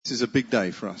It is a big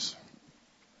day for us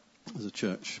as a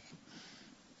church.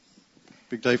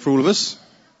 Big day for all of us.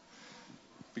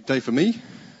 Big day for me.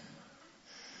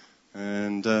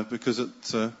 And because at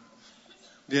the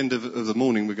end of the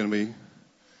morning we're going to be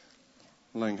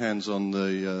laying hands on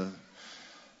the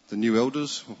new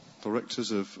elders,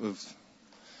 directors of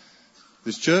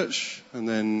this church, and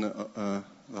then the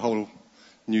whole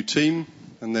new team,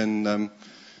 and then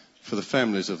for the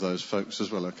families of those folks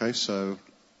as well. Okay, so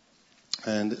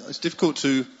and it's difficult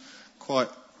to quite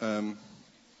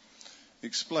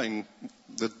explain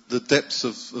the depths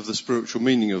of the spiritual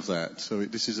meaning of that. So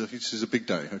this is a big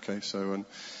day. Okay, so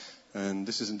and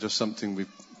this isn't just something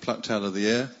we've plucked out of the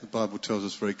air. The Bible tells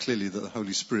us very clearly that the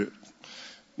Holy Spirit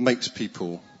makes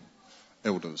people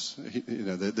elders.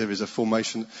 There is a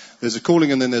formation, there's a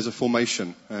calling, and then there's a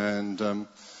formation. And I'll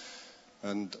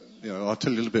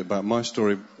tell you a little bit about my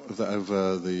story of that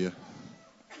over the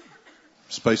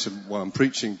space of while I'm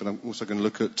preaching, but I'm also going to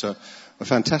look at a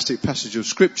fantastic passage of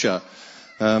Scripture.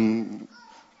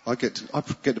 I get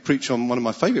to preach on one of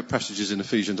my favourite passages in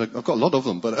Ephesians. I've got a lot of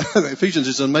them, but Ephesians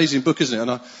is an amazing book, isn't it?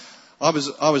 And I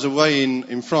was away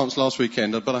in France last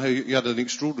weekend, but I heard you had an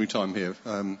extraordinary time here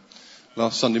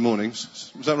last Sunday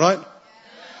mornings. Is that right?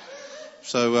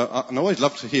 So I always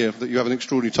love to hear that you have an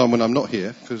extraordinary time when I'm not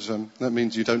here, because that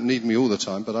means you don't need me all the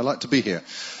time, but I like to be here.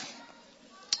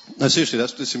 No, seriously,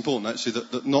 that's important actually,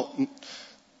 that not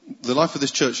the life of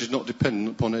this church is not dependent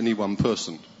upon any one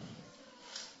person,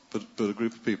 but a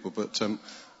group of people. But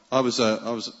I was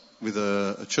with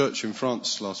a church in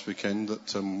France last weekend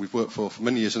that we've worked for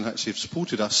many years, and actually have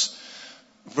supported us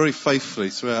very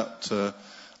faithfully throughout a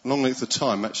long length of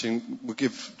time. Actually, we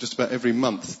give just about every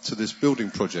month to this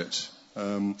building project.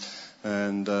 And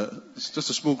it's just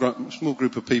a small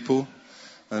group of people.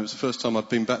 And it was the first time I'd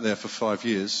been back there for 5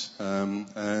 years.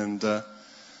 So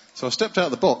I stepped out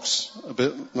of the box a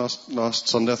bit last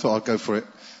Sunday. I thought I'd go for it.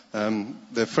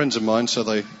 They're friends of mine, so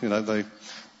they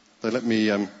let me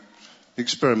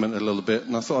experiment a little bit.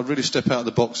 And I thought I'd really step out of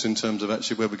the box in terms of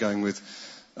actually where we're going with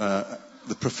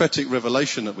the prophetic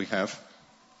revelation that we have.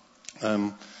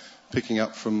 Picking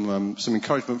up from some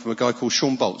encouragement from a guy called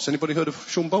Sean Bolts. Anybody heard of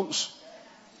Sean Bolts?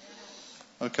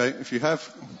 Okay, if you have,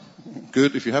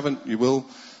 good. If you haven't, you will.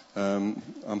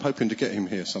 I'm hoping to get him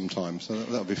here sometime, so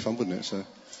that'll be fun, wouldn't it?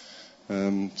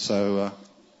 So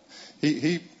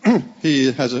he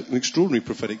has an extraordinary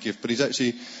prophetic gift, but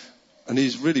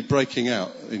he's really breaking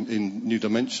out in new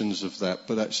dimensions of that.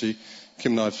 But actually,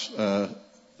 Kim and I've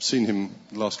seen him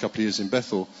the last couple of years in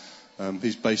Bethel.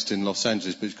 He's based in Los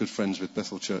Angeles, but he's good friends with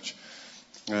Bethel Church.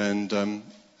 And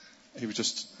he was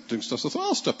just doing stuff, so I thought,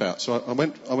 I'll step out. So I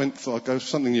went for, I'll go for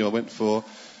something new. I went for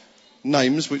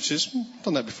names, which is,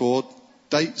 done that before,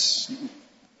 dates,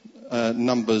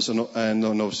 numbers, and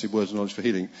obviously words of knowledge for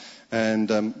healing. And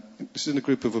this is in a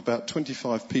group of about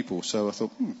 25 people, so I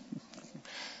thought,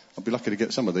 I'll be lucky to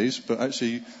get some of these. But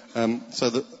actually,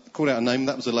 called out a name.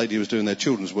 That was a lady who was doing their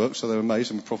children's work, so they were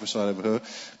amazed, and we prophesied over her.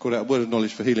 Called out a word of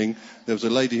knowledge for healing. There was a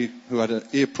lady who had an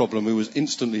ear problem who was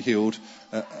instantly healed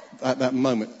at that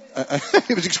moment.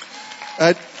 It was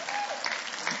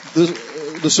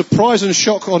the surprise and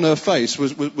shock on her face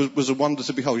was a wonder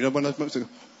to behold. When I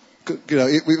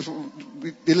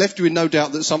it left you in no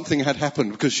doubt that something had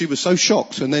happened, because she was so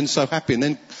shocked and then so happy,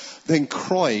 and then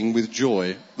crying with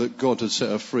joy that God had set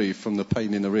her free from the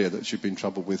pain in her ear that she'd been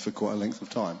troubled with for quite a length of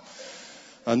time.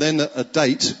 And then a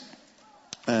date,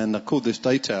 and I called this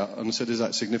date out and I said, is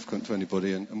that significant to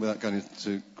anybody? And without going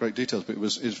into great details, but it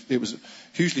was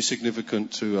hugely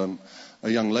significant to a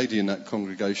young lady in that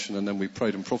congregation, and then we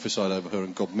prayed and prophesied over her,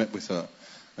 and God met with her.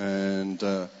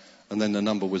 And then the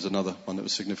number was another one that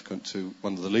was significant to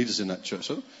one of the leaders in that church.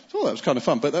 So that was kind of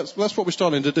fun. But that's what we're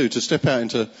starting to do, to step out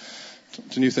into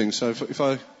new things. So if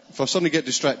I suddenly get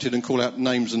distracted and call out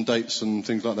names and dates and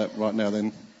things like that right now,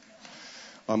 then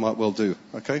I might well do.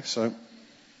 Okay, so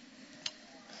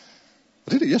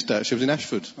I did it yesterday. Actually, I was in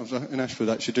Ashford. I was in Ashford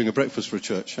actually doing a breakfast for a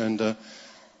church, and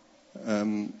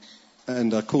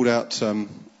I called out the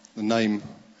name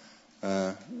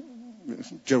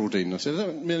Geraldine. I said, does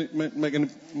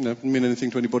that mean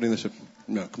anything to anybody? And they said,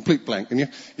 no, complete blank. And you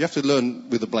have to learn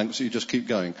with the blank, so you just keep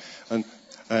going. And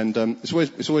it's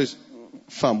always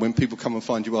fun when people come and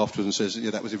find you afterwards and says,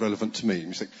 yeah, that was irrelevant to me. And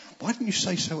you think, why didn't you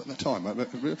say so at the time?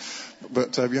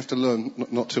 But you have to learn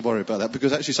not to worry about that,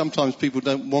 because actually sometimes people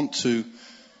don't want to,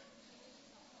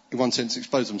 in one sense,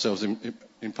 expose themselves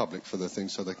in public for their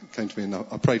things. So they came to me, and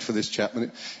I prayed for this chap,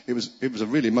 and it was a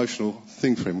really emotional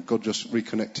thing for him. God just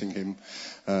reconnecting him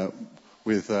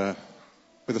with a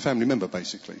family member,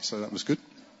 basically. So that was good.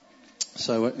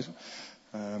 So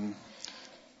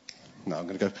No, I'm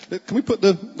going to go. Can we put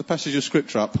the passage of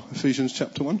Scripture up? Ephesians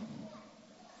chapter 1.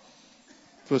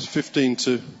 Verse 15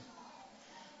 to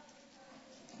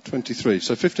 23.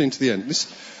 So 15 to the end.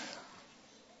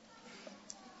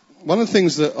 One of the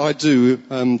things that I do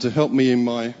to help me in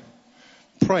my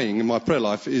praying, in my prayer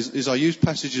life, is I use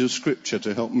passages of Scripture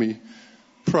to help me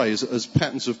pray as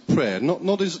patterns of prayer.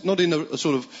 Not in a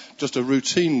sort of just a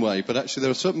routine way, but actually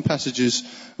there are certain passages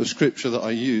of Scripture that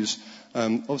I use.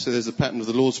 Obviously there's the pattern of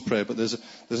the Lord's Prayer, but there's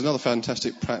another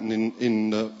fantastic pattern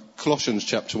in Colossians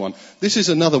chapter 1. This is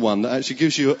another one that actually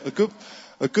gives you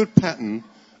a good pattern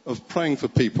of praying for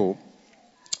people.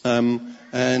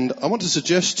 And I want to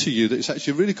suggest to you that it's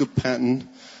actually a really good pattern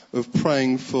of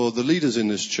praying for the leaders in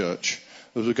this church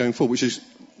as we're going forward, which is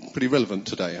pretty relevant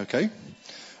today, okay?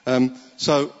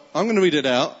 So I'm going to read it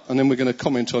out, and then we're going to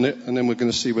comment on it, and then we're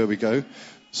going to see where we go.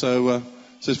 So it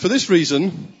says, for this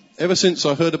reason, ever since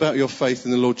I heard about your faith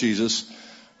in the Lord Jesus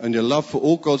and your love for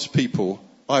all God's people,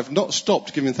 I have not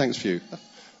stopped giving thanks for you.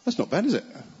 That's not bad, is it?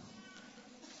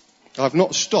 I've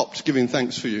not stopped giving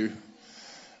thanks for you,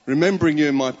 remembering you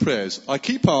in my prayers. I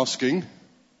keep asking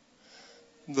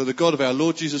that the God of our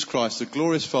Lord Jesus Christ, the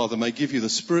glorious Father, may give you the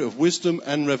spirit of wisdom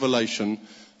and revelation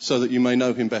so that you may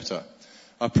know him better.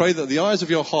 I pray that the eyes of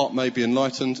your heart may be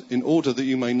enlightened in order that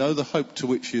you may know the hope to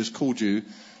which he has called you,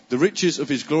 the riches of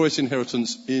his glorious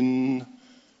inheritance in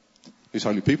his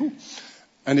holy people,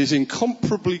 and his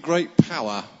incomparably great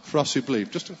power for us who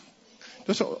believe. Just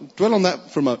dwell on that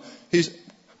for a moment.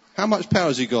 How much power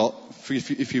has he got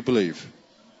if you believe?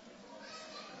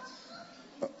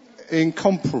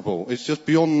 Incomparable. It's just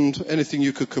beyond anything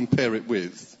you could compare it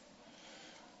with.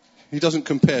 He doesn't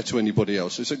compare to anybody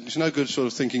else. It's no good sort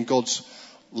of thinking God's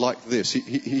like this.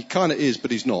 He kind of is,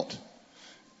 but he's not.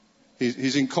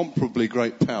 He's incomparably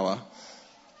great power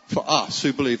for us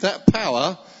who believe. That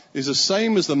power is the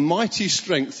same as the mighty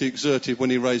strength he exerted when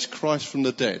he raised Christ from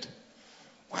the dead.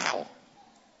 Wow.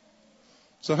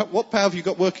 So what power have you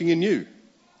got working in you?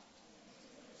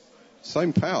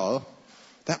 Same power,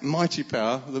 that mighty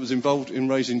power that was involved in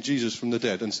raising Jesus from the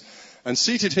dead and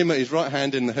seated him at his right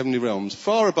hand in the heavenly realms,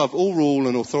 far above all rule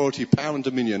and authority, power and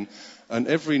dominion, and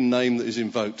every name that is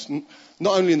invoked,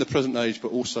 not only in the present age,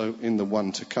 but also in the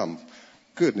one to come.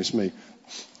 Goodness me.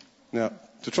 Now,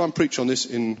 to try and preach on this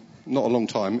in not a long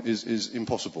time is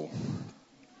impossible.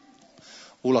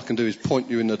 All I can do is point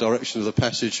you in the direction of the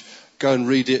passage, go and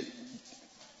read it,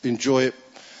 enjoy it,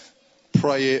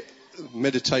 pray it,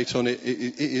 meditate on it.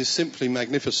 It is simply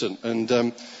magnificent. And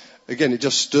again, it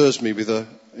just stirs me with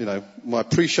my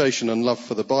appreciation and love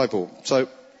for the Bible. So,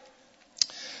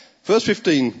 verse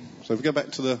 15. So if we go back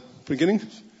to the beginning.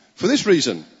 For this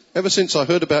reason, ever since I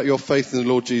heard about your faith in the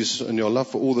Lord Jesus and your love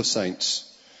for all the saints.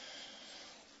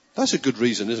 That's a good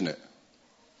reason, isn't it?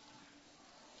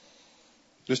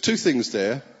 There's two things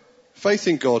there. Faith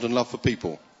in God and love for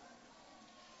people.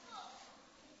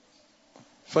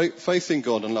 Faith in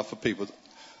God and love for people.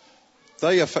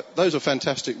 Those are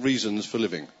fantastic reasons for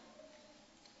living.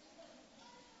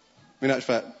 In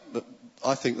actual fact,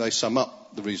 I think they sum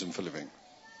up the reason for living.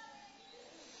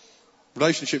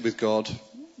 Relationship with God,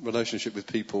 relationship with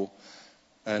people,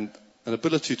 and an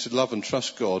ability to love and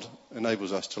trust God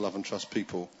enables us to love and trust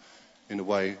people in a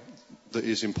way that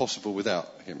is impossible without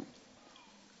him.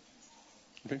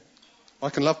 Okay? I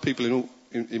can love people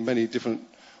in many different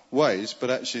ways, but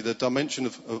actually the dimension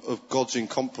of God's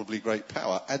incomparably great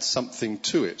power adds something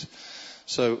to it.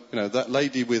 So, that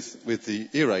lady with the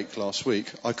earache last week,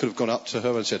 I could have gone up to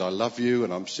her and said, I love you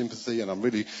and I'm sympathy and I'm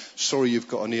really sorry you've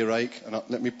got an earache and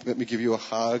let me give you a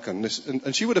hug and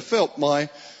she would have felt my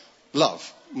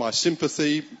love, my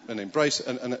sympathy and embrace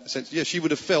and a sense, she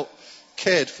would have felt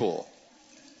cared for.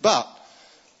 But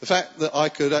the fact that I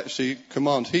could actually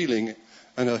command healing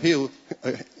and her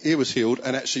ear was healed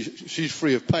and actually she's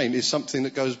free of pain is something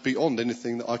that goes beyond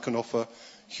anything that I can offer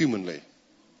humanly.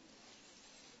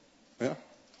 Yeah?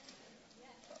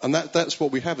 And that's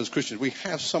what we have as Christians. We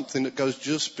have something that goes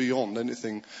just beyond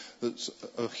anything that's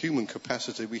a human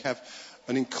capacity. We have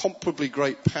an incomparably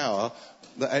great power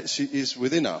that actually is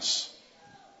within us,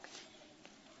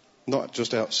 not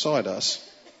just outside us.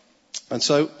 And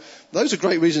so those are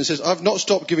great reasons. It says, I've not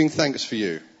stopped giving thanks for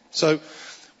you. So,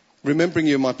 remembering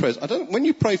you in my prayers. When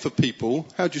you pray for people,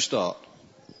 how do you start?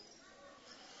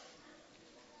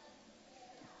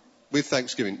 With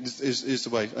thanksgiving is the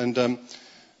way. And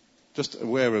just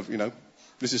aware of,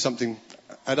 this is something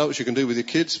adults you can do with your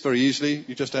kids very easily.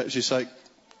 You just actually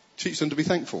teach them to be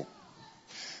thankful.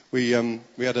 We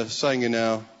had a saying in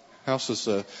our house,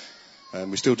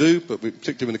 we still do, but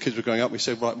particularly when the kids were growing up, we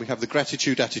said, right, we have the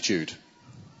gratitude attitude.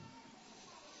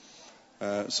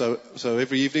 So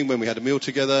every evening when we had a meal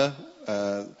together,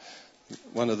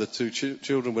 one of the two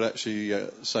children would actually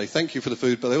say thank you for the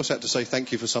food, but they also had to say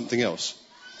thank you for something else.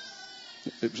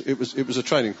 It was a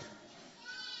training.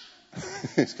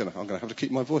 I'm going to have to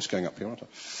keep my voice going up here, aren't I?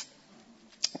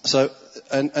 So,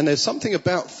 and there's something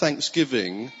about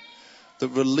Thanksgiving that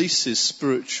releases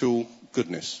spiritual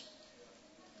goodness.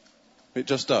 It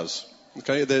just does.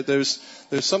 Okay, there's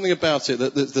something about it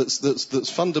that's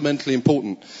fundamentally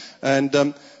important,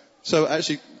 and so it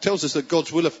actually tells us that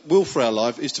God's will for our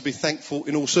life is to be thankful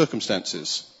in all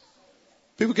circumstances.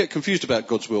 People get confused about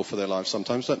God's will for their lives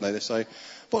sometimes, don't they? They say,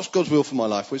 "What's God's will for my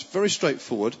life?" Well, it's very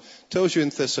straightforward. It tells you in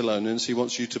Thessalonians He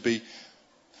wants you to be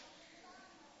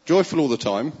joyful all the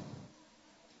time,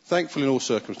 thankful in all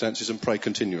circumstances, and pray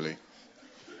continually.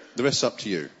 The rest's up to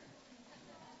you.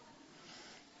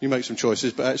 You make some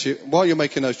choices, but actually, while you're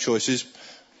making those choices,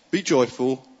 be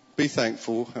joyful, be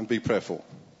thankful, and be prayerful.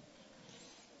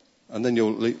 And then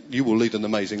you will lead an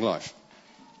amazing life.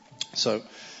 So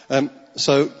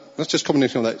let's just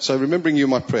comment on that. So remembering you in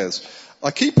my prayers.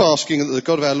 I keep asking that the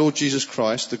God of our Lord Jesus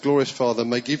Christ, the glorious Father,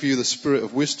 may give you the spirit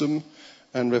of wisdom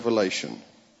and revelation.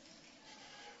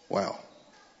 Wow.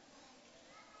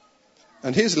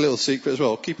 And here's a little secret as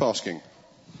well. Keep asking.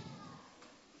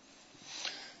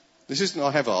 This isn't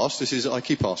I have asked, this is I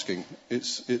keep asking.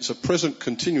 It's a present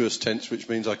continuous tense, which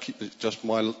means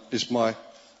it's my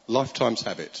lifetime's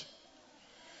habit.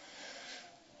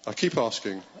 I keep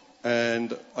asking,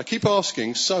 and I keep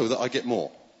asking so that I get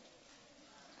more.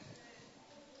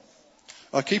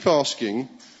 I keep asking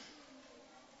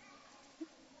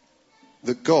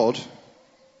that God,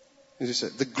 as I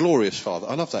said, the glorious Father.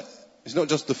 I love that. He's not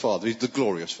just the Father, He's the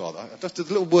glorious Father. Just the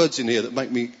little words in here that make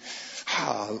me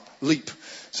leap.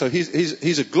 So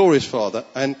he's a glorious Father,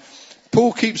 and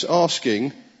Paul keeps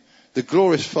asking the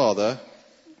glorious Father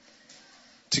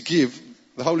to give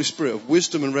the Holy Spirit of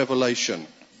wisdom and revelation.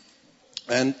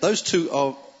 And those two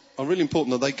are really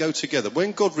important, that they go together.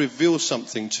 When God reveals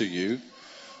something to you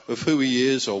of who He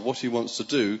is or what He wants to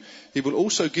do, He will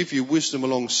also give you wisdom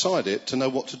alongside it to know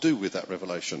what to do with that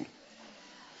revelation.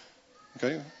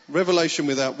 Okay? Revelation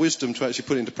without wisdom to actually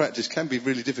put into practice can be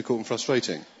really difficult and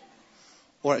frustrating,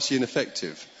 or actually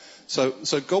ineffective. So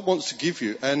God wants to give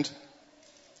you, and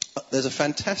there's a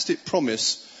fantastic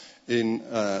promise in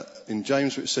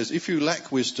James which says, if you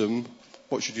lack wisdom,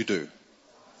 what should you do?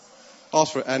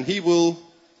 Ask for it, and He will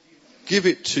give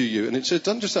it to you. And it says,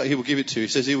 doesn't just say He will give it to you,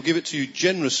 He says He will give it to you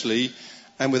generously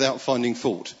and without finding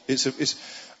fault.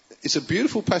 It's a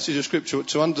beautiful passage of Scripture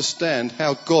to understand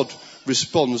how God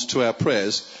responds to our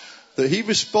prayers. That He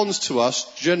responds to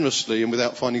us generously and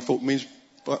without finding fault means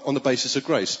on the basis of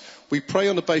grace. We pray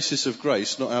on the basis of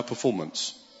grace, not our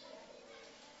performance.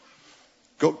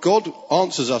 God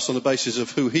answers us on the basis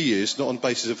of who He is, not on the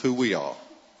basis of who we are.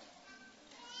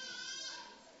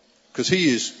 Because He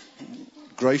is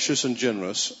gracious and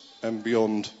generous and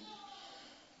beyond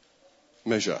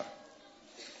measure.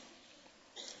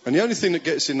 And the only thing that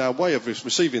gets in our way of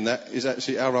receiving that is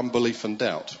actually our unbelief and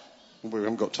doubt. We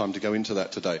haven't got time to go into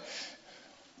that today.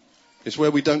 It's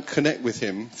where we don't connect with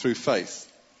Him through faith.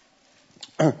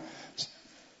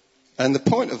 And the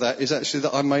point of that is actually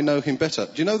that I may know Him better.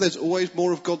 Do you know there's always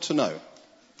more of God to know?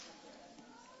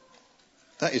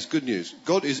 That is good news.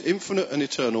 God is infinite and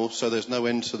eternal, so there's no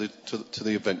end to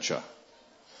the adventure.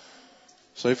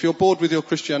 So if you're bored with your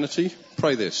Christianity,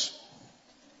 pray this.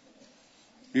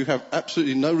 You have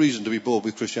absolutely no reason to be bored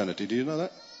with Christianity. Do you know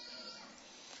that?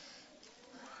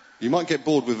 You might get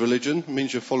bored with religion. It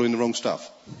means you're following the wrong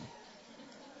stuff.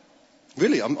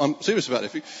 Really, I'm serious about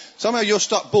it. If somehow you're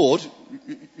stuck bored,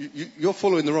 you're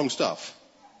following the wrong stuff.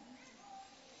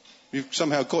 You've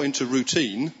somehow got into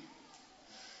routine.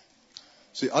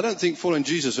 See, I don't think following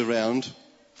Jesus around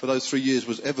for those 3 years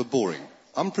was ever boring.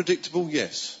 Unpredictable,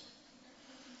 yes.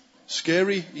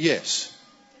 Scary, yes.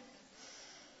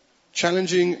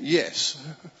 Challenging, yes.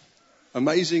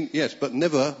 Amazing, yes, but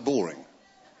never boring.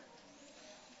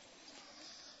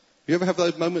 You ever have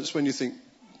those moments when you think,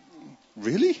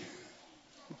 really?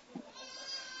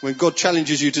 When God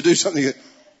challenges you to do something,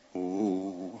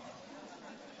 ooh.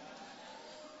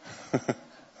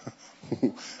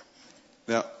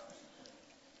 Now,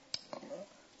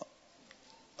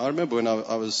 I remember when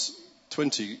I was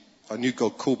 20, I knew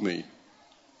God called me.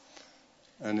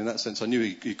 And in that sense, I knew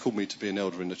he called me to be an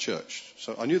elder in the church.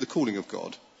 So I knew the calling of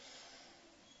God.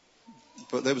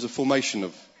 But there was a formation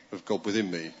of God within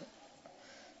me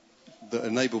that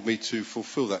enabled me to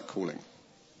fulfill that calling.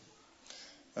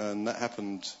 And that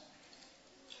happened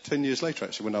 10 years later,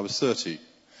 actually, when I was 30.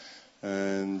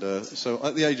 And so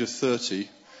at the age of 30,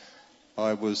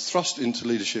 I was thrust into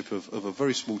leadership of a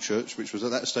very small church, which was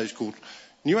at that stage called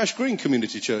New Ash Green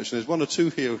Community Church. And there's one or two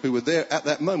here who were there at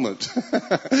that moment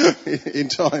in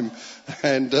time.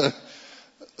 And a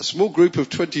small group of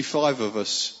 25 of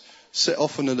us set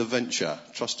off on an adventure,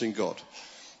 trusting God.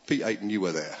 Pete Ayton, you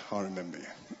were there. I remember you.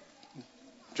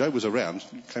 Joe was around.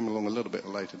 Came along a little bit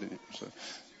later, didn't you? So,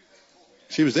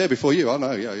 she was there before you. I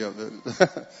know. Yeah.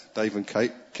 Dave and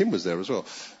Kate. Kim was there as well.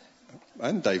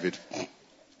 And David.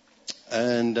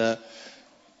 And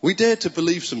we dared to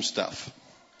believe some stuff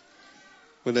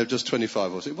when they were just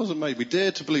 25 of us. It wasn't me. We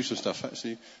dared to believe some stuff,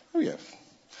 actually. Oh, yeah.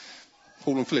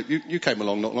 Paul and Philip, you came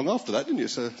along not long after that, didn't you?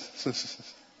 So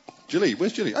Gilly,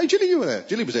 where's Gilly? Hey, Gilly, you were there.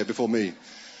 Gilly was there before me.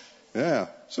 Yeah.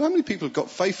 So how many people have got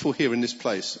faithful here in this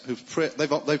place?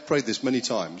 They've prayed this many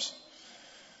times.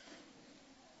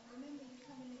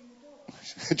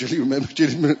 Gilly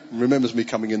remembers me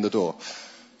coming in the door.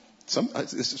 I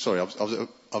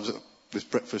was at this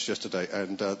breakfast yesterday,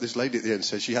 and this lady at the end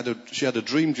said she had a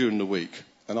dream during the week,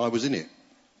 and I was in it.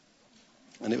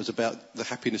 And it was about the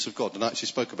happiness of God. And I actually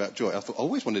spoke about joy. I thought, I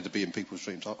always wanted to be in people's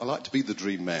dreams. I like to be the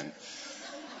dream man.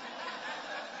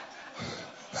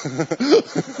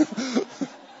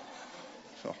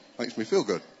 So, makes me feel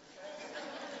good.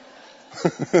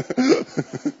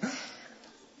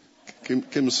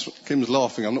 Kim's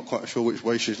laughing. I'm not quite sure which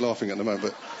way she's laughing at the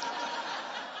moment.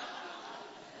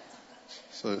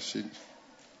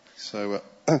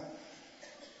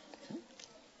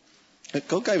 But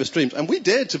God gave us dreams, and we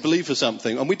dared to believe for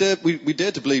something, and we dared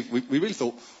to believe. We really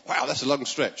thought, wow, that's a long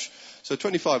stretch. So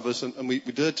 25 of us, and we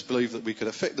dared to believe that we could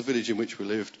affect the village in which we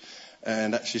lived,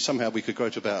 and actually somehow we could grow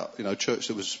to about, a church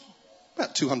that was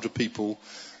about 200 people.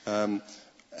 And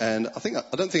I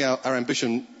don't think our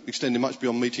ambition extended much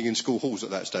beyond meeting in school halls at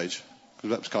that stage,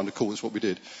 because that was kind of cool. That's what we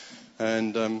did.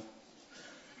 And I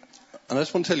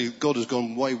just want to tell you, God has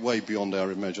gone way, way beyond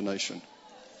our imagination.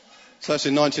 So that's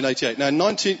in 1988. Now,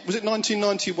 was it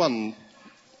 1991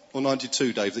 or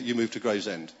 92, Dave, that you moved to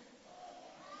Gravesend?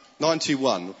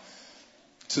 91.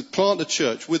 To plant a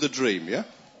church with a dream, yeah?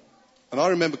 And I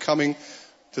remember coming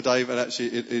to Dave, and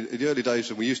actually in the early days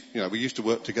when we used to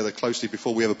work together closely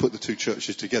before we ever put the two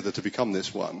churches together to become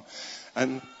this one.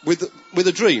 And with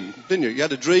a dream, didn't you? You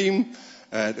had a dream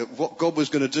of what God was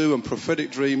going to do, and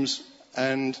prophetic dreams,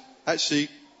 and actually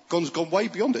God's gone way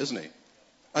beyond it, hasn't he?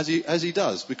 As he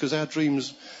does, because our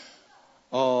dreams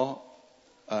are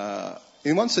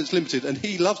in one sense limited, and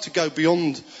he loves to go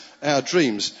beyond our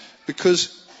dreams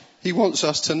because he wants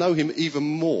us to know him even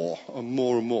more and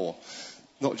more and more,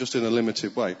 not just in a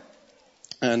limited way.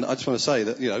 And I just want to say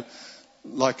that,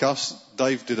 like us,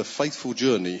 Dave did a faithful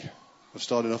journey of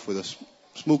starting off with a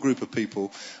small group of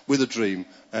people with a dream,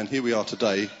 and here we are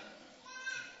today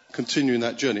continuing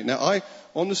that journey. Now, I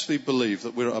honestly believe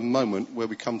that we're at a moment where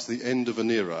we come to the end of an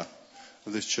era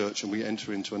of this church and we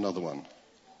enter into another one.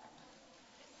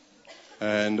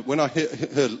 And when I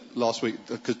heard last week,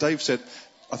 because Dave said,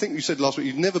 I think you said last week,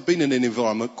 you've never been in an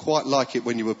environment quite like it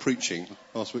when you were preaching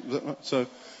last week. Was that right? So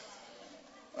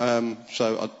I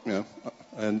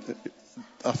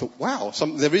thought, wow,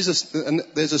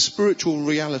 there's a spiritual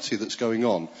reality that's going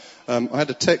on. I had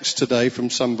a text today from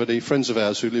somebody, friends of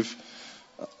ours who live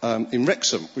in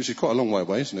Wrexham, which is quite a long way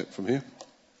away, isn't it, from here?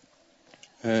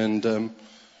 And, there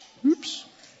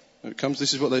it comes.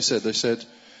 This is what they said. They said,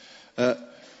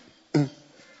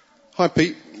 hi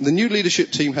Pete, the new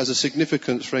leadership team has a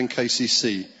significance for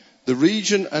NKCC. The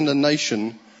region and the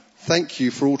nation thank you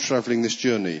for all travelling this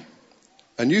journey.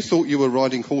 And you thought you were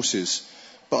riding horses,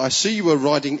 but I see you are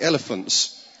riding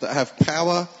elephants that have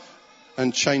power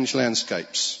and change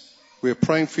landscapes. We are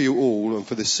praying for you all and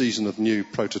for this season of new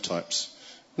prototypes.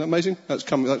 Isn't that amazing?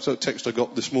 That's a text I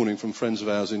got this morning from friends of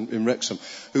ours in Wrexham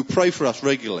who pray for us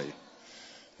regularly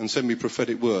and send me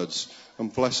prophetic words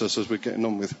and bless us as we're getting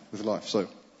on with life. So,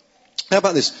 how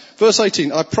about this? Verse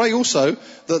 18, I pray also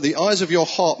that the eyes of your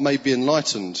heart may be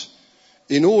enlightened,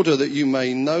 in order that you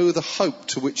may know the hope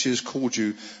to which he has called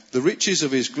you, the riches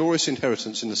of his glorious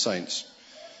inheritance in the saints.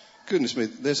 Goodness me,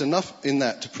 there's enough in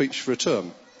that to preach for a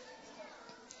term.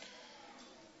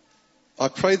 I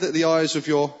pray that the eyes of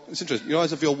your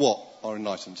what are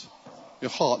enlightened? Your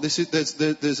heart.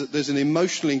 There's an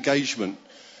emotional engagement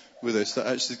with this, that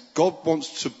actually God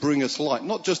wants to bring us light,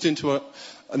 not just into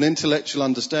an intellectual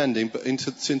understanding, but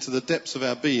into the depths of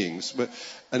our beings.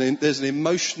 There's an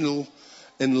emotional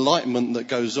enlightenment that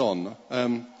goes on.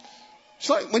 It's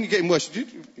like when you get in worship.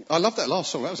 I love that last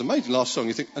song. That was an amazing last song.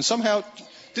 You think, and somehow,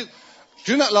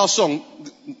 during that last song,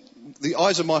 the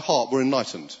eyes of my heart were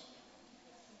enlightened.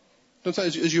 Don't say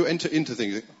as you enter into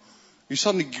things, you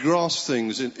suddenly grasp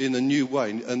things in a new way,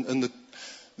 and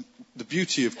the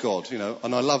beauty of God,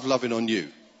 and I love loving on you.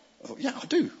 I thought, yeah, I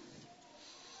do.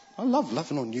 I love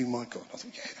loving on you, my God. I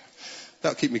thought, yeah,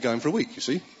 that'll keep me going for a week, you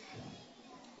see.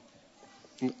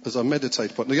 As I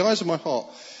meditate upon the eyes of my heart,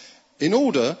 in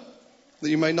order that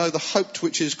you may know the hope to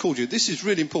which He has called you. This is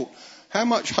really important. How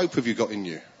much hope have you got in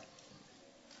you?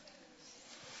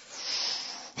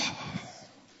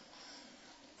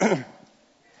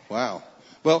 Wow.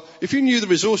 Well, if you knew the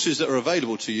resources that are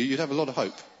available to you, you'd have a lot of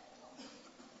hope.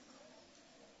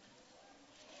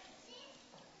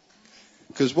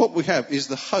 Because what we have is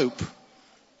the hope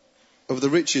of the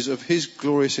riches of His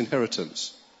glorious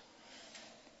inheritance.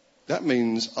 That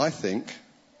means, I think,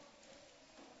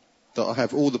 that I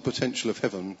have all the potential of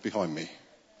heaven behind me.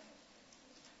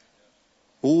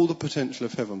 All the potential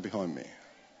of heaven behind me.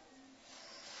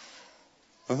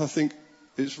 And I think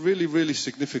it's really, really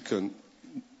significant,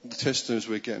 the testimonies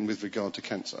we're getting with regard to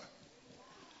cancer.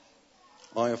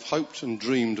 I have hoped and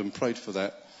dreamed and prayed for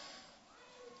that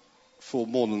for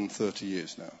more than 30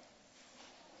 years now.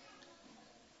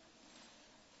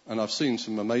 And I've seen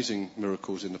some amazing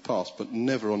miracles in the past, but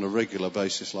never on a regular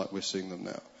basis like we're seeing them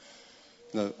now.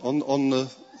 No, on the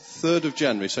 3rd of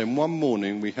January, so in one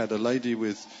morning, we had a lady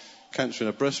with cancer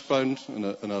in her breastbone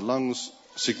and her lungs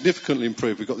significantly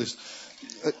improved. We've got this.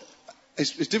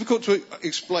 It's difficult to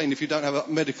explain if you don't have a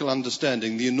medical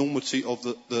understanding the enormity of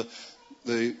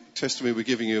the testimony we're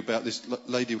giving you about this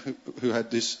lady who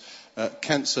had this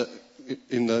cancer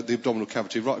in the abdominal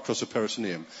cavity right across the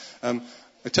peritoneum.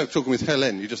 Talking with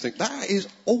Helen, you just think, that is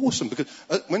awesome. Because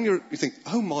when you think,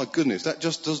 oh my goodness, that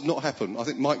just does not happen. I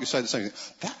think Mike would say the same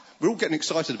thing. We're all getting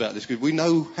excited about this because we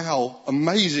know how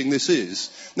amazing this is.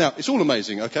 Now, it's all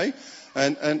amazing, okay?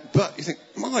 But you think,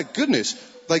 my goodness,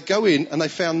 they go in and they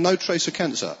found no trace of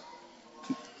cancer.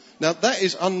 Now,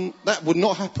 that would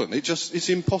not happen. It's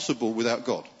impossible without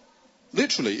God.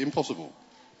 Literally impossible.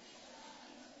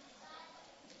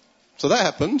 So that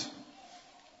happened.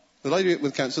 The lady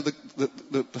with cancer,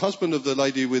 the husband of the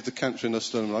lady with the cancer in her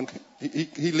sternum lung,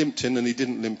 he limped in and he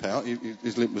didn't limp out.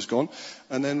 His limp was gone.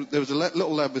 And then there was a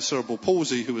little lad with cerebral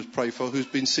palsy who was prayed for, who's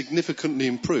been significantly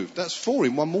improved. That's 4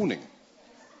 in one morning.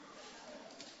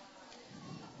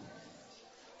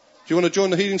 Do you want to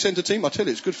join the healing centre team? I tell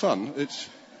you, it's good fun.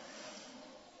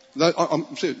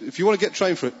 I'm serious. If you want to get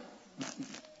trained for it,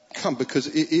 come, because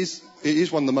it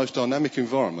is one of the most dynamic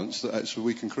environments that actually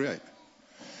we can create.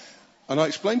 And I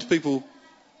explained to people,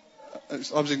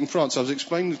 I was in France, I was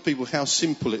explaining to people how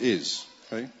simple it is.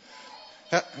 Okay?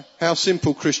 How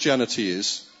simple Christianity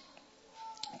is.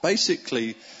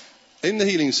 Basically, in the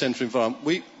healing centre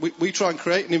environment, we try and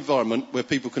create an environment where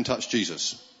people can touch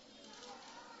Jesus.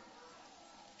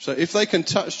 So if they can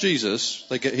touch Jesus,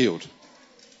 they get healed.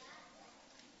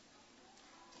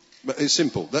 But it's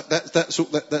simple.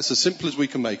 That's as simple as we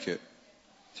can make it.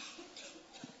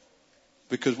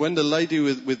 Because when the lady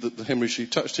with the hemorrhage, she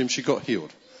touched him, she got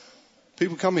healed.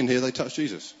 People come in here, they touch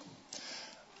Jesus.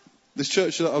 This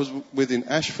church that I was with in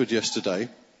Ashford yesterday,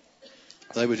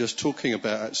 they were just talking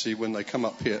about actually when they come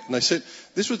up here. And they said,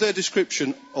 this was their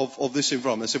description of this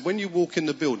environment. They said, when you walk in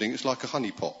the building, it's like a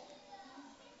honeypot.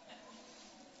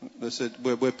 They said,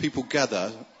 where people gather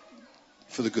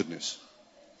for the goodness.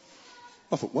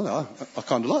 I thought, well, I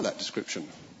kind of like that description.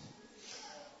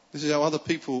 This is how other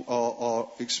people are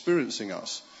experiencing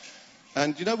us.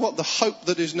 And you know what? The hope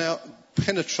that is now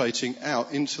penetrating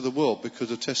out into the world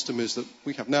because of testimonies that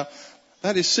we have. Now,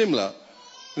 that is similar.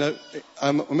 I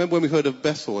remember when we heard of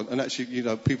Bethel and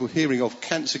actually, people hearing of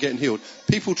cancer getting healed.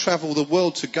 People travel the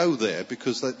world to go there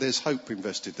because there's hope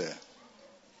invested there.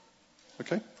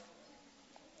 Okay?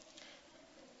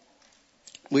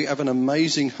 We have an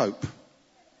amazing hope.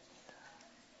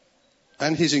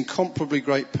 And His incomparably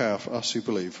great power for us who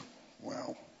believe.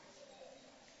 Wow.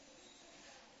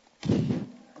 Do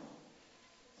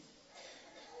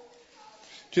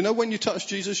you know when you touch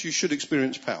Jesus, you should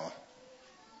experience power?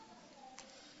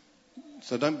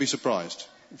 So don't be surprised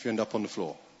if you end up on the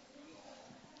floor.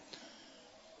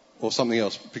 Or something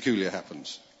else peculiar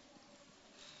happens.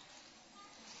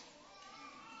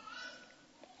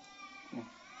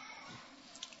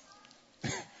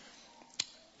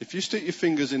 If you stick your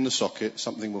fingers in the socket,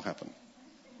 something will happen.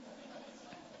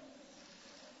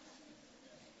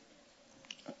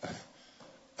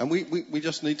 And we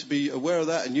just need to be aware of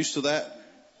that and used to that.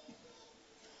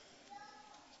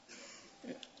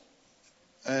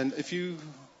 And if you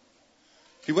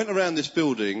went around this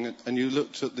building and you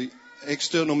looked at the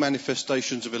external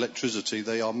manifestations of electricity,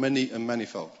 they are many and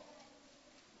manifold.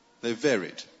 They're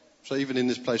varied. So even in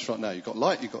this place right now, you've got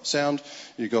light, you've got sound,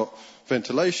 you've got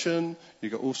ventilation,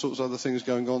 you've got all sorts of other things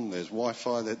going on. There's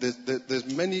Wi-Fi. There's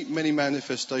many, many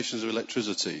manifestations of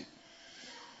electricity.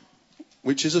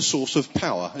 which is a source of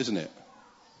power, isn't it?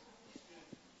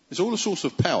 It's all a source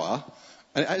of power,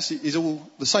 and it actually is all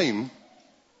the same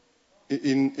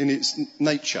in its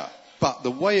nature. But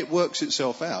the way it works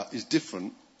itself out is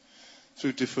different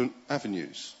through different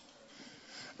avenues.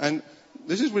 And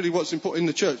this is really what's important in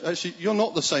the church. Actually, you're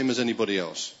not the same as anybody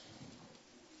else.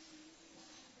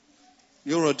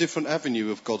 You're a different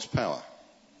avenue of God's power.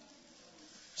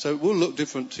 So it will look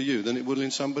different to you than it will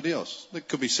in somebody else. There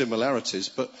could be similarities,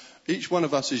 but each one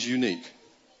of us is unique.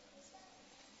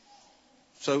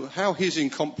 So how his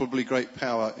incomparably great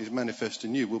power is manifest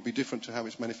in you will be different to how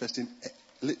it's manifest in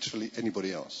literally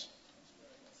anybody else.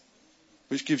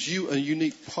 Which gives you a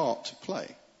unique part to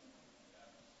play.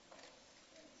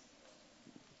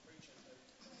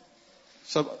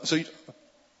 So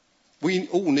we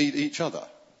all need each other.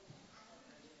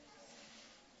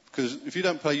 Because if you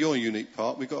don't play your unique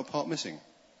part, we've got a part missing.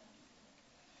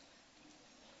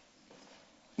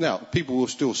 Now, people will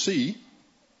still see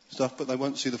stuff, but they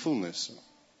won't see the fullness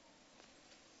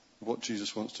of what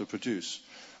Jesus wants to produce.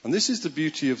 And this is the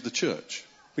beauty of the church,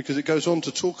 because it goes on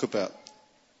to talk about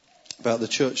the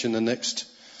church in the next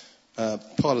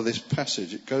part of this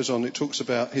passage. It goes on, it talks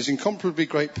about his incomparably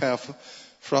great power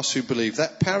for us who believe.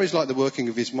 That power is like the working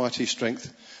of his mighty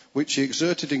strength, which he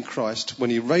exerted in Christ when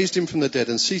he raised him from the dead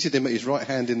and seated him at his right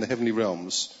hand in the heavenly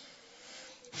realms,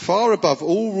 far above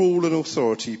all rule and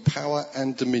authority, power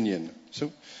and dominion.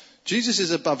 So Jesus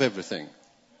is above everything.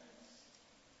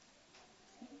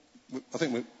 I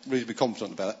think we're reasonably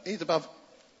confident about it. He's above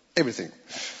everything.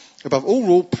 Above all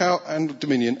rule, power and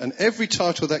dominion, and every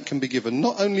title that can be given,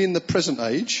 not only in the present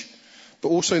age, but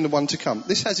also in the one to come.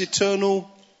 This has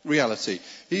eternal reality.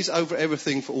 He's over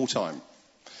everything for all time.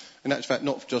 In actual fact,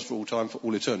 not just for all time, for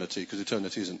all eternity, because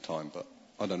eternity isn't time, but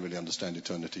I don't really understand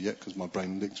eternity yet, because my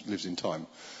brain lives in time.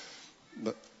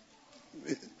 But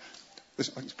it's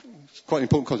quite an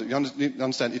important concept. You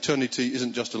understand, eternity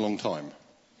isn't just a long time.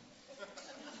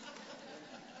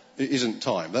 It isn't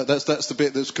time. That's the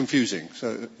bit that's confusing.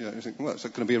 So you think, well, it's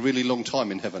going to be a really long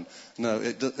time in heaven. No,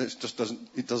 it just doesn't.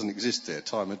 It doesn't exist there.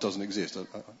 Time, it doesn't exist.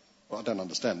 I don't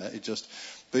understand that.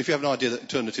 But if you have an idea that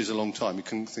eternity is a long time, you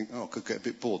can think, I could get a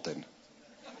bit bored then.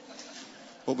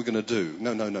 What we're going to do?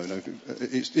 No.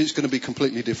 It's going to be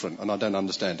completely different, and I don't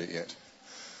understand it yet.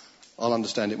 I'll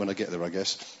understand it when I get there, I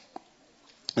guess,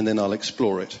 and then I'll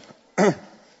explore it.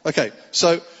 Okay,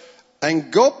 so.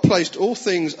 And God placed all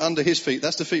things under his feet,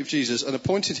 that's the feet of Jesus, and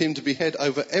appointed him to be head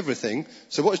over everything.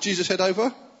 So what is Jesus head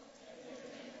over?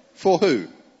 For who?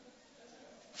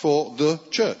 For the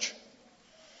church.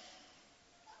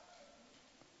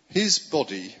 His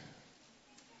body,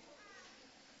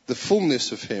 the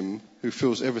fullness of him who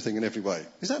fills everything in every way.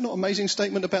 Is that not an amazing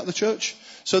statement about the church?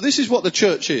 So this is what the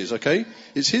church is, okay?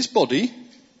 It's his body,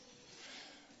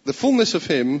 the fullness of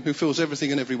him who fills everything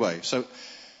in every way. So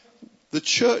the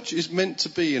church is meant to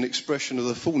be an expression of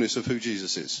the fullness of who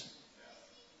Jesus is.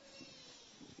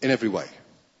 In every way.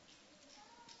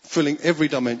 Filling every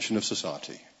dimension of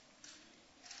society.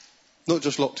 Not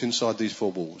just locked inside these four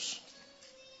walls.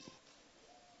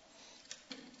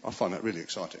 I find that really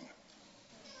exciting.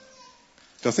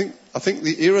 I think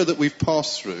the era that we've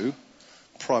passed through,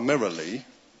 primarily,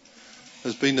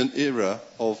 has been an era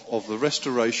of the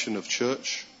restoration of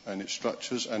church and its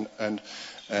structures and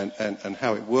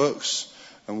how it works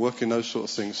and working those sort of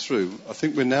things through. I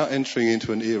think we're now entering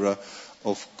into an era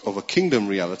of a kingdom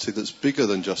reality that's bigger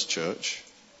than just church,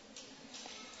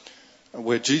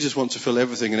 where Jesus wants to fill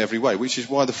everything in every way, which is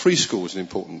why the free school is an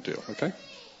important deal, okay?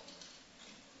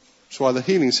 That's why the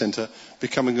healing centre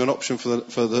becoming an option for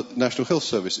the National Health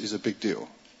Service is a big deal.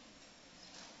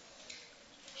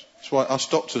 That's why us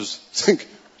doctors think,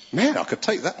 man, I could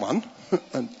take that one.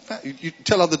 And you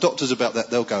tell other doctors about that,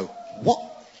 they'll go, what?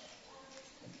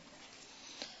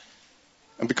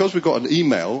 And because we've got an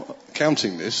email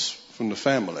counting this from the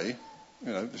family,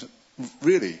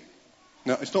 really.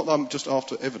 Now, it's not that I'm just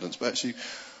after evidence, but actually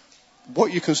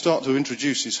what you can start to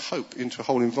introduce is hope into a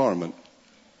whole environment.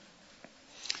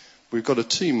 We've got a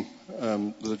team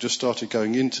that have just started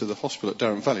going into the hospital at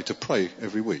Darren Valley to pray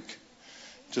every week,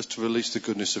 just to release the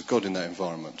goodness of God in that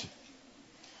environment.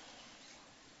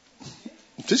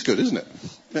 It is good, isn't it?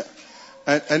 Yeah.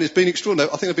 And it's been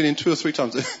extraordinary. I think I've been in 2 or 3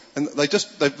 times. And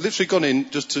they've literally gone in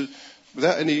just to,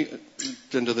 without any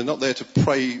agenda, they're not there to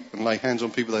pray and lay hands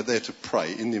on people. They're there to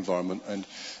pray in the environment. And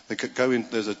they could go in,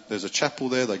 there's a chapel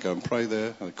there, they go and pray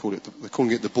there. And they're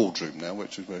calling it the boardroom now,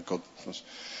 which is where God was.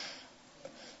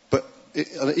 But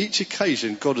on each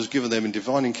occasion, God has given them in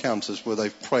divine encounters where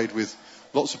they've prayed with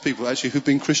lots of people actually who've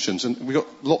been Christians. And we've got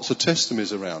lots of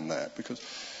testimonies around that because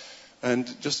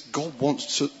And just God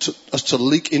wants us to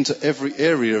leak into every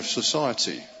area of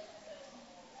society.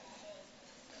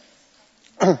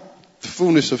 The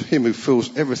fullness of him who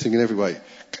fills everything in every way.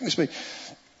 Goodness me.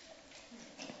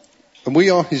 And we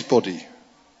are his body.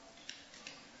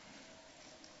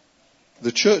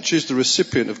 The church is the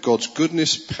recipient of God's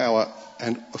goodness, power,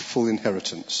 and a full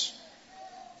inheritance.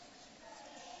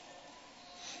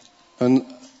 And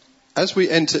as we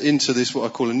enter into this, what I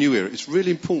call a new era, it's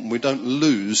really important we don't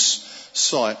lose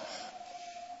sight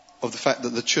of the fact that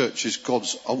the church is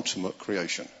God's ultimate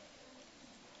creation.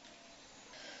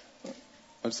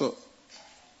 I thought,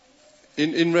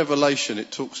 in Revelation,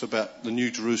 it talks about the New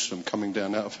Jerusalem coming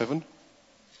down out of heaven.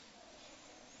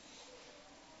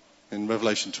 In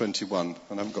Revelation 21, and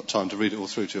I haven't got time to read it all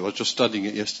through to you. I was just studying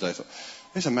it yesterday. I thought,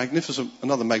 there's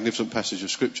another magnificent passage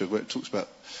of Scripture where it talks about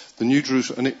the New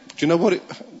Jerusalem. And do you know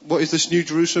what is this New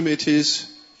Jerusalem? It is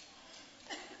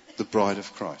the bride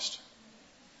of Christ.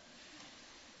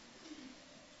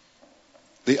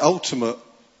 The ultimate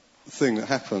thing that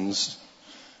happens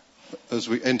as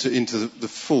we enter into the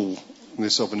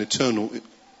fullness of an eternal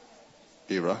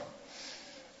era,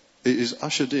 it is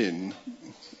ushered in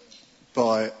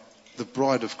by the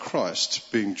bride of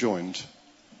Christ being joined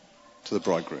to the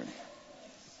bridegroom.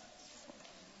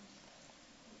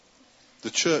 The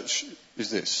church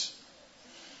is this.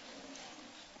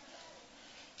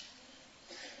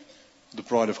 The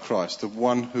bride of Christ, the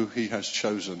one who he has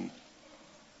chosen.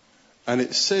 And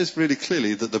it says really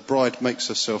clearly that the bride makes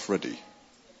herself ready.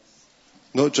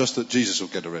 Not just that Jesus will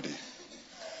get her ready.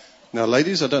 Now,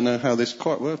 ladies, I don't know how this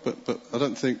quite works, but I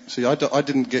don't think... See, I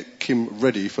didn't get Kim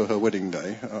ready for her wedding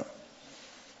day.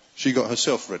 She got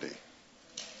herself ready.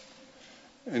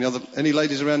 Any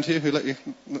ladies around here who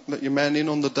let your man in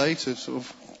on the day to sort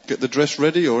of get the dress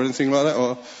ready or anything like that?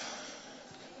 Or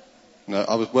no,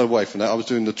 I was well away from that. I was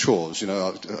doing the chores,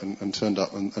 and turned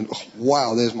up and oh,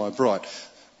 wow, there's my bride.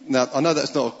 Now, I know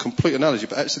that's not a complete analogy,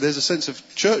 but actually there's a sense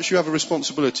of church, you have a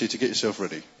responsibility to get yourself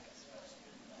ready.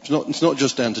 It's not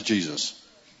just down to Jesus.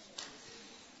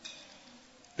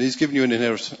 He's given you an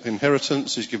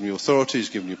inheritance, he's given you authority, he's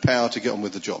given you power to get on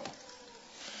with the job.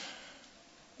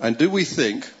 And do we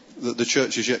think that the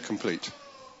church is yet complete?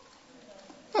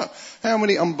 Oh, how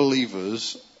many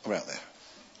unbelievers are out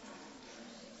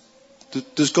there?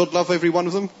 Does God love every one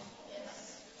of them?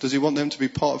 Does he want them to be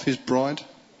part of his bride?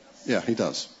 Yeah, he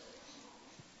does.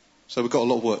 So we've got a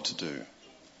lot of work to do.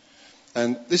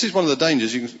 And this is one of the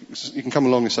dangers. You can come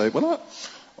along and say, well,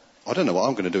 I don't know what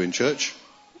I'm going to do in church.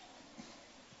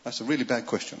 That's a really bad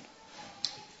question.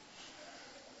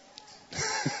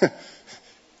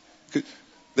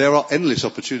 There are endless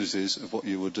opportunities of what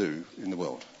you will do in the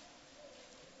world.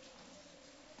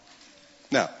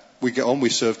 Now, we get on, we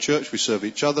serve church, we serve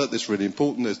each other. That's really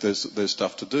important. There's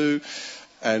stuff to do.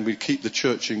 And we keep the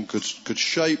church in good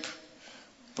shape.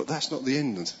 But that's not the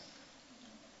end.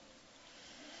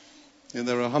 And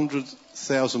there are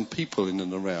 100,000 people in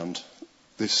and around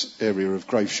this area of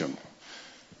Gravesham.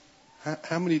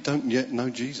 How many don't yet know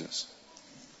Jesus?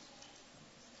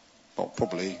 Well,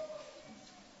 probably,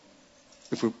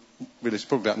 if we're really, it's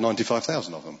probably about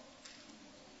 95,000 of them.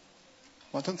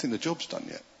 Well, I don't think the job's done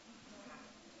yet.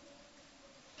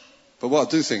 But what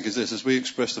I do think is this: as we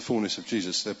express the fullness of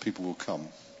Jesus, there people will come.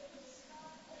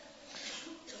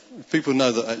 If people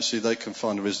know that actually they can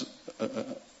find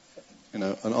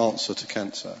an answer to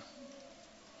cancer.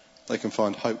 They can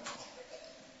find hope.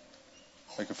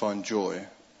 They can find joy.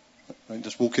 They can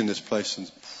just walk in this place and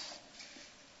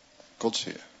God's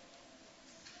here.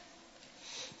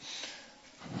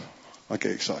 I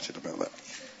get excited about that.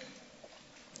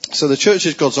 So the church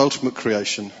is God's ultimate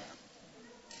creation.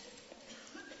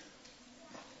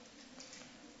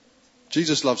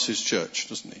 Jesus loves his church,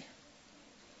 doesn't he?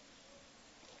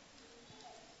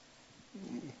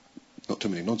 Not too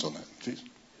many nods on that.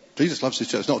 Jesus loves his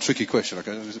church. It's not a tricky question.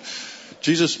 Okay?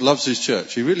 Jesus loves his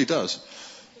church. He really does.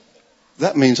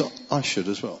 That means I should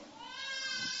as well.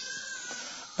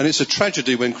 And it's a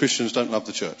tragedy when Christians don't love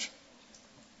the church.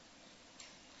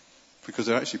 Because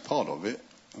they're actually part of it.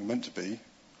 They're meant to be.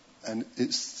 And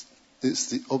it's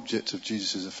the object of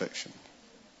Jesus' affection.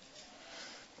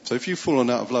 So if you've fallen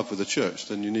out of love with the church,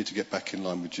 then you need to get back in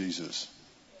line with Jesus.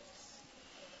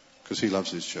 Because he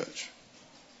loves his church.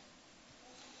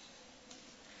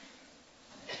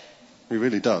 He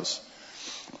really does.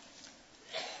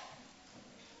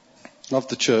 Love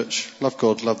the church, love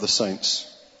God, love the saints.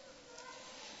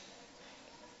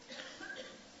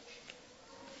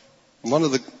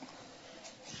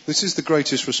 This is the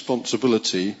greatest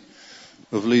responsibility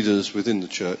of leaders within the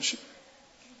church,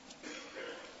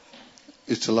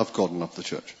 is to love God and love the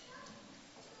church.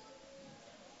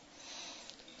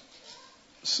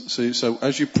 See, so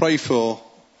as you pray for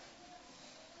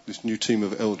this new team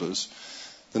of elders,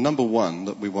 the number one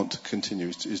that we want to continue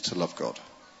is to love God.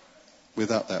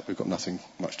 Without that, we've got nothing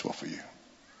much to offer you.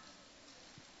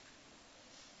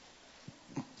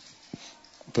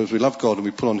 But as we love God and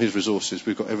we pull on his resources,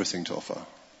 we've got everything to offer.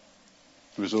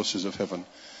 The resources of heaven.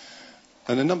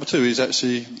 And then number two is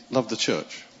actually love the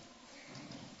church.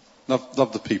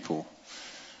 Love the people.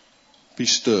 Be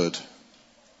stirred.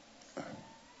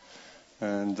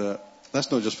 And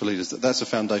that's not just for leaders. That's a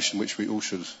foundation which we all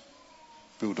should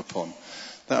build upon.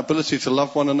 That ability to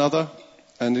love one another.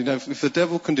 And, if the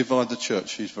devil can divide the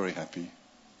church, he's very happy.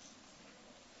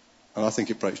 And I think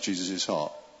it breaks Jesus'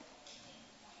 heart.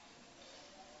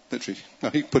 Literally. No,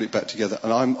 he put it back together.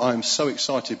 And I'm so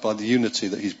excited by the unity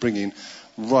that he's bringing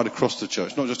right across the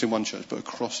church. Not just in one church, but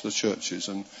across the churches.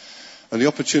 And the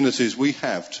opportunities we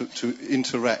have to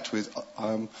interact with.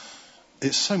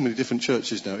 It's so many different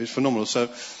churches now. It's phenomenal. So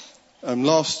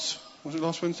was it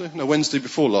last Wednesday? No, Wednesday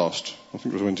before last. I think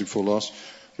it was Wednesday before last.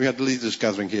 We had the leaders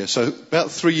gathering here. So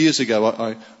about 3 years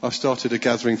ago, I started a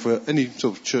gathering for any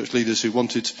sort of church leaders who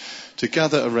wanted to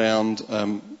gather around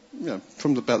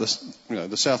from about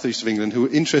the southeast of England who were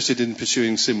interested in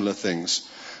pursuing similar things.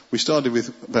 We started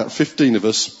with about 15 of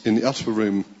us in the upper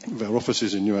room of our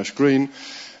offices in New Ash Green,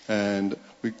 and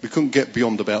we couldn't get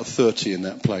beyond about 30 in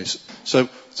that place. So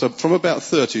from about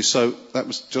 30, so that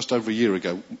was just over a year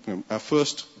ago, our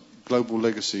first Global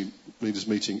Legacy Leaders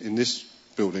meeting in this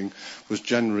building was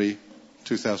January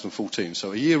 2014.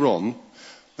 So a year on,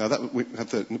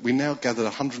 we now gathered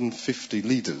 150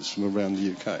 leaders from around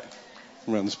the UK.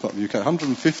 Around this part of the UK,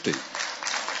 150.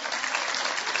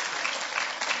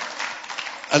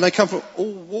 And they come from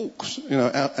all walks.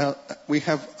 We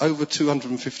have over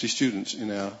 250 students in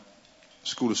our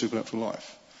School of Supernatural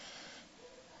Life.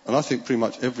 And I think pretty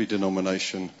much every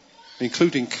denomination,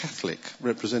 including Catholic,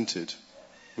 represented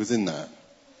within that.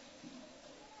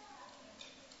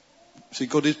 See,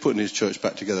 God is putting his church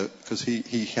back together because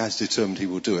he has determined he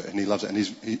will do it, and he loves it, and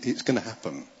it's going to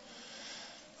happen.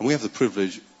 And we have the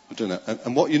privilege of doing that.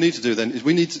 And what you need to do then is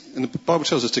and the Bible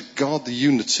tells us to guard the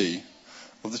unity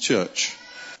of the church.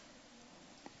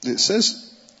 It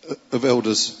says of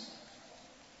elders,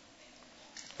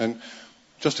 and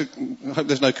I hope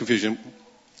there's no confusion,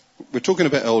 we're talking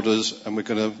about elders, and we're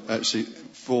going to actually,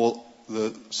 for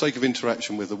the sake of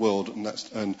interaction with the world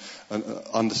and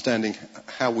understanding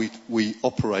how we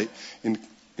operate in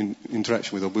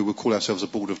interaction with them, we will call ourselves a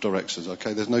board of directors.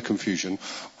 Okay, there's no confusion.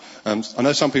 I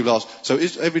know some people ask, so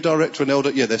is every director an elder?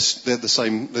 Yeah, they're the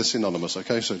same. They're synonymous.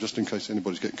 Okay, so just in case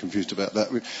anybody's getting confused about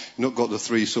that, we've not got the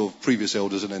three sort of previous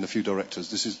elders and then a few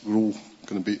directors. We're all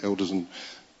going to be elders and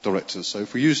directors. So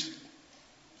if we use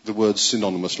the words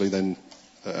synonymously, then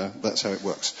that's how it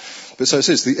works. But so it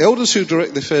says, the elders who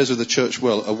direct the affairs of the church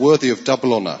well are worthy of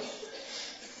double honour,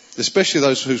 especially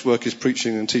those whose work is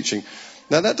preaching and teaching.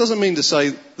 Now that doesn't mean to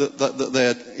say that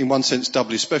they're in one sense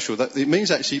doubly special. It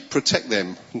means actually protect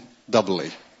them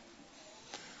doubly.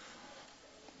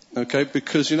 Okay,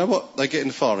 because you know what? They get in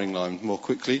the firing line more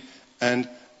quickly, and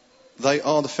they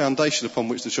are the foundation upon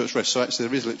which the church rests. So actually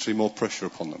there is literally more pressure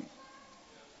upon them.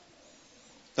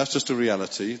 That's just a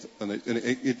reality, and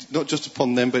it's not just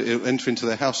upon them, but it'll enter into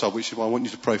their household, which is why I want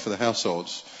you to pray for the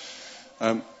households.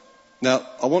 Now,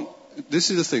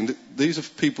 this is the thing, that these are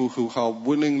people who are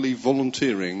willingly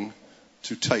volunteering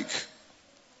to take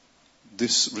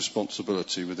this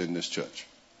responsibility within this church,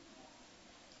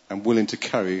 and willing to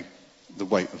carry the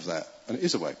weight of that. And it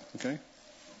is a weight, okay?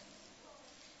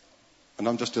 And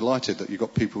I'm just delighted that you've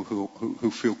got people who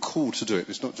feel called to do it.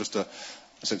 It's not just a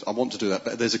sense, I want to do that,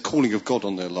 but there's a calling of God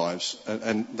on their lives,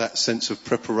 and that sense of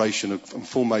preparation and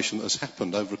formation that has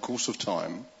happened over a course of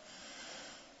time.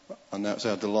 And that's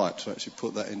our delight to actually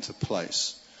put that into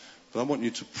place. But I want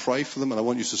you to pray for them, and I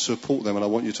want you to support them, and I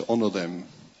want you to honour them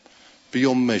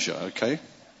beyond measure, okay?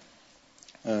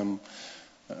 And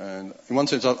in one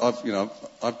sense,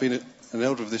 I've been an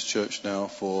elder of this church now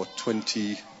for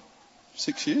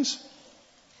 26 years,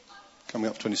 coming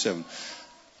up 27.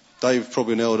 Dave,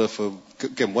 probably an elder for,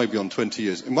 again, way beyond 20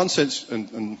 years. In one sense,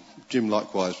 and Jim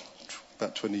likewise,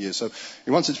 about 20 years. So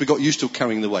in one sense, we got used to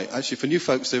carrying the weight. Actually, for new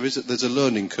folks, there's a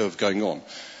learning curve going on.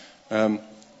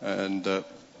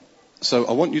 So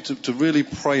I want you to really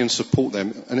pray and support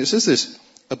them. And it says this,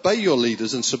 obey your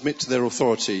leaders and submit to their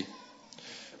authority.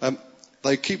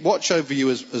 They keep watch over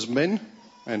you as men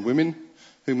and women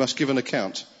who must give an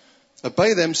account.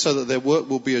 Obey them so that their work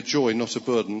will be a joy, not a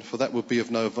burden, for that will be of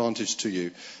no advantage to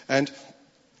you. And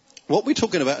what we're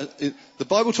talking about, the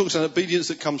Bible talks about obedience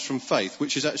that comes from faith,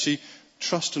 which is actually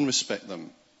trust and respect them.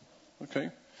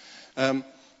 Okay?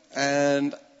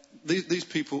 And these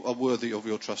people are worthy of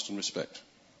your trust and respect.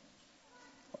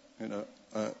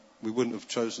 We wouldn't have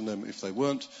chosen them if they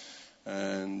weren't,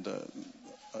 and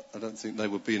I don't think they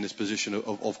would be in this position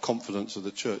of confidence of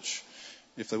the church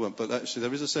if they weren't. But actually,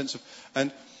 there is a sense of,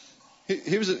 and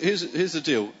here's the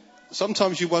deal.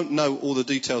 Sometimes you won't know all the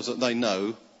details that they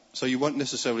know, so you won't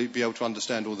necessarily be able to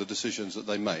understand all the decisions that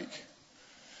they make,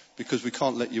 because we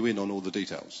can't let you in on all the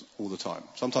details all the time.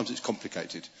 Sometimes it's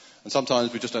complicated, and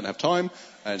sometimes we just don't have time,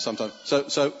 and sometimes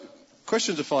so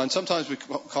questions are fine. Sometimes we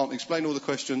can't explain all the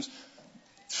questions.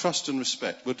 Trust and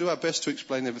respect. We'll do our best to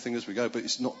explain everything as we go, but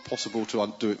it's not possible to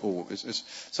undo it all.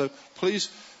 So please,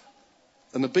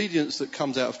 an obedience that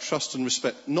comes out of trust and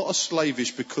respect, not a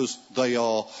slavish because they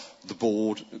are the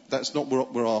board. That's not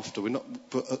what we're after.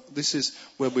 This is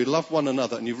where we love one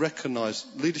another, and you recognise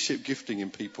leadership gifting in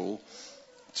people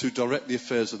to direct the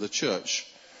affairs of the church.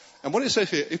 And what it says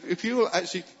here, if you will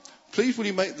actually, please will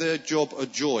you make their job a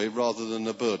joy rather than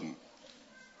a burden.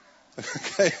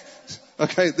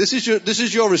 Okay. This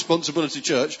is your responsibility,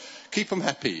 church. Keep them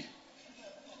happy.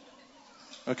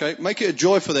 Okay. Make it a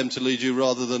joy for them to lead you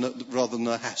rather than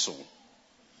a hassle.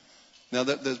 Now,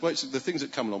 there's the things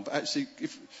that come along, but actually,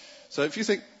 if you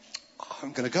think,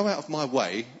 I'm going to go out of my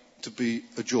way to be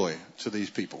a joy to these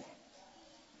people,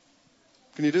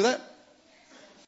 can you do that?